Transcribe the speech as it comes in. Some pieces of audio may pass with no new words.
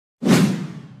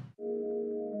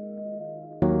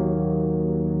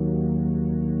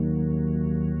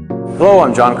Hello,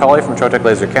 I'm John Colley from Trotec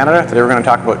Laser Canada. Today we're going to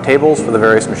talk about tables for the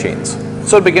various machines.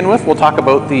 So to begin with, we'll talk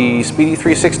about the Speedy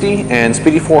 360 and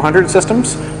Speedy 400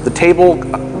 systems. The table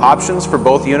options for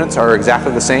both units are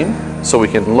exactly the same, so we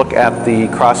can look at the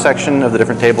cross-section of the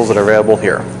different tables that are available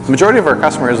here. The majority of our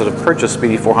customers that have purchased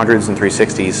Speedy 400s and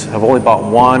 360s have only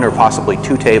bought one or possibly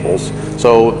two tables.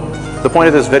 So the point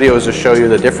of this video is to show you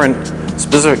the different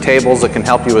specific tables that can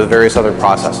help you with various other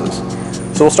processes.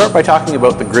 So we'll start by talking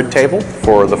about the grid table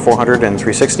for the 400 and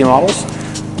 360 models.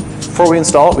 Before we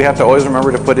install it, we have to always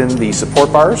remember to put in the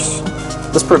support bars.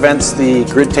 This prevents the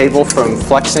grid table from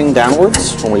flexing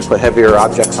downwards when we put heavier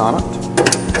objects on it,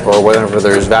 or whenever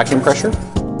there's vacuum pressure.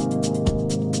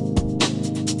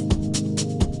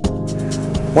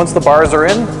 Once the bars are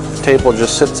in, the table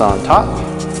just sits on top.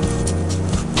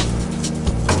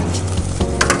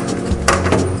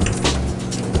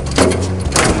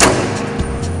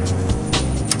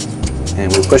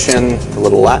 And we push in the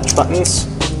little latch buttons.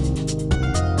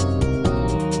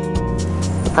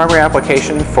 The primary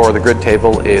application for the grid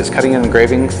table is cutting and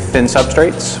engraving thin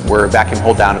substrates where vacuum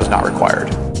hold down is not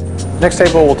required. The next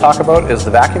table we'll talk about is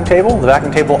the vacuum table. The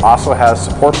vacuum table also has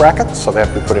support brackets, so they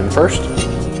have to be put in first.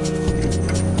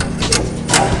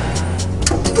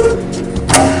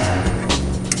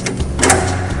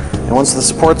 And once the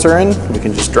supports are in, we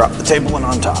can just drop the table in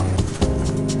on top.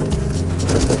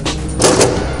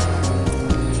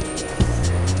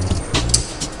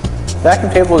 The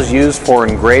vacuum table is used for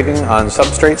engraving on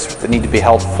substrates that need to be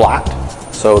held flat.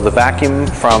 So the vacuum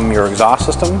from your exhaust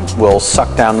system will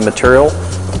suck down the material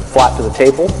flat to the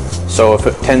table. So if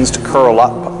it tends to curl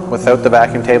up without the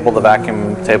vacuum table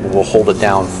will hold it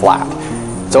down flat.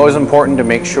 It's always important to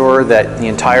make sure that the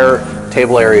entire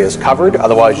table area is covered,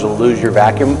 otherwise you'll lose your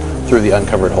vacuum through the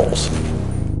uncovered holes.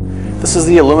 This is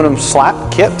the aluminum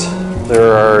slat kit.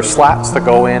 There are slats that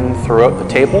go in throughout the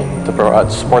table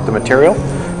to support the material.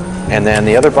 And then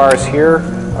the other bars here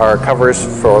are covers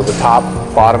for the top,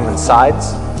 bottom, and sides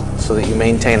so that you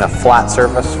maintain a flat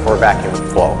surface for vacuum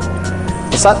flow.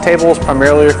 The slat table is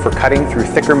primarily for cutting through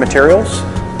thicker materials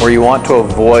where you want to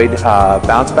avoid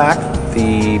bounce back.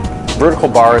 The vertical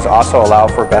bars also allow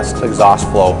for best exhaust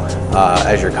flow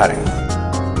as you're cutting.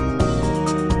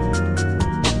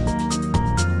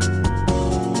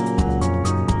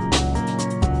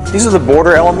 These are the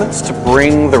border elements to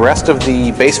bring the rest of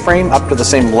the base frame up to the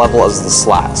same level as the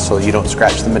slats, so you don't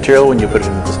scratch the material when you put it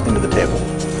into the table.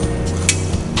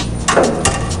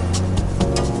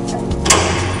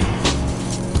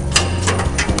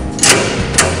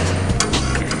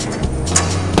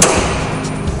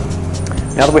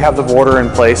 Now that we have the border in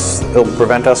place, it'll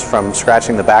prevent us from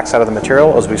scratching the backside of the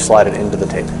material as we slide it into the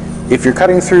table. If you're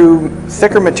cutting through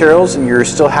thicker materials and you're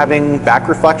still having back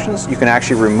reflections, you can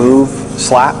actually remove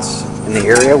slats in the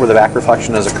area where the back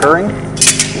reflection is occurring.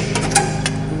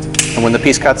 And when the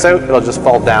piece cuts out, it'll just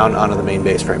fall down onto the main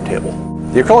base frame table.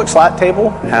 The acrylic slat table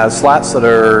has slats that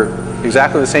are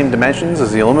exactly the same dimensions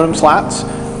as the aluminum slats.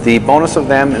 The bonus of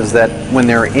them is that when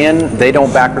they're in, they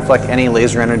don't back reflect any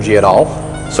laser energy at all.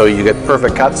 So you get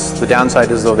perfect cuts. The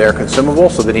downside is though they're consumable,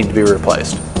 so they need to be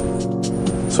replaced.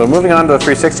 So moving on to the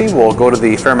 360, we'll go to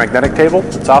the Ferromagnetic Table.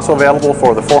 It's also available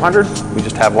for the 400. We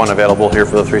just have one available here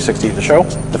for the 360 to show.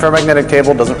 The Ferromagnetic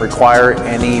Table doesn't require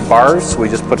any bars, so we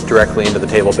just put it directly into the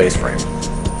table base frame.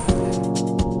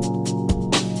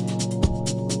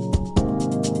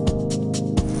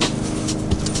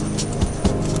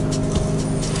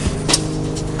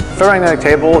 The Ferromagnetic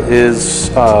Table is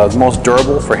the most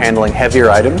durable for handling heavier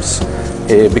items.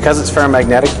 Because it's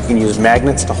ferromagnetic, you can use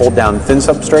magnets to hold down thin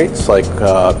substrates like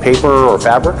paper or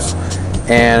fabrics,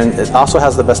 and it also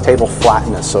has the best table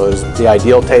flatness, so it's the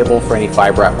ideal table for any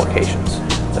fiber applications.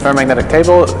 The ferromagnetic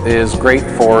table is great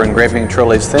for engraving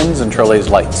Trotec thins and Trotec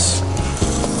lights.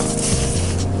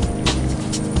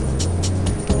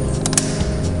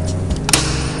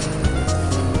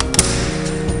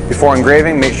 Before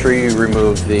engraving, make sure you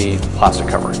remove the plastic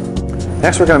covering.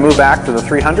 Next, we're going to move back to the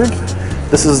 300.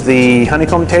 This is the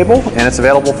Honeycomb Table, and it's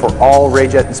available for all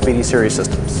Rayjet and Speedy series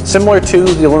systems. Similar to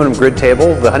the aluminum grid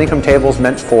table, the Honeycomb Table is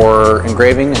meant for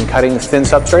engraving and cutting thin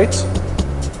substrates.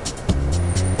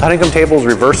 The Honeycomb Table is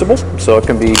reversible, so it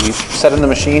can be set in the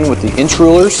machine with the inch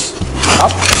rulers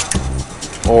up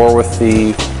or with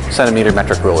the centimeter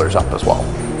metric rulers up as well.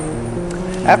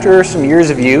 After some years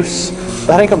of use,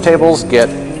 the Honeycomb Tables get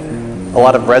a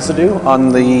lot of residue on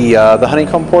the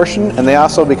honeycomb portion, and they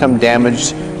also become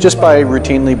damaged just by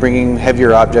routinely bringing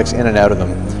heavier objects in and out of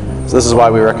them. So this is why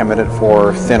we recommend it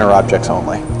for thinner objects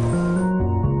only.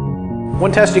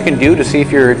 One test you can do to see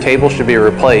if your table should be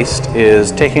replaced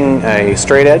is taking a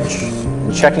straight edge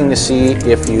and checking to see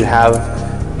if you have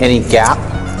any gap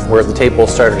where the table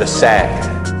started to sag.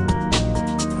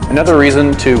 Another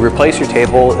reason to replace your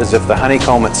table is if the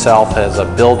honeycomb itself has a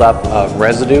buildup of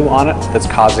residue on it that's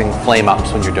causing flame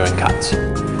ups when you're doing cuts.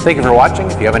 Thank you for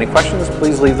watching. If you have any questions,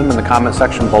 please leave them in the comment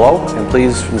section below, and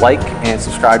please like and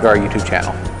subscribe to our YouTube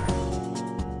channel.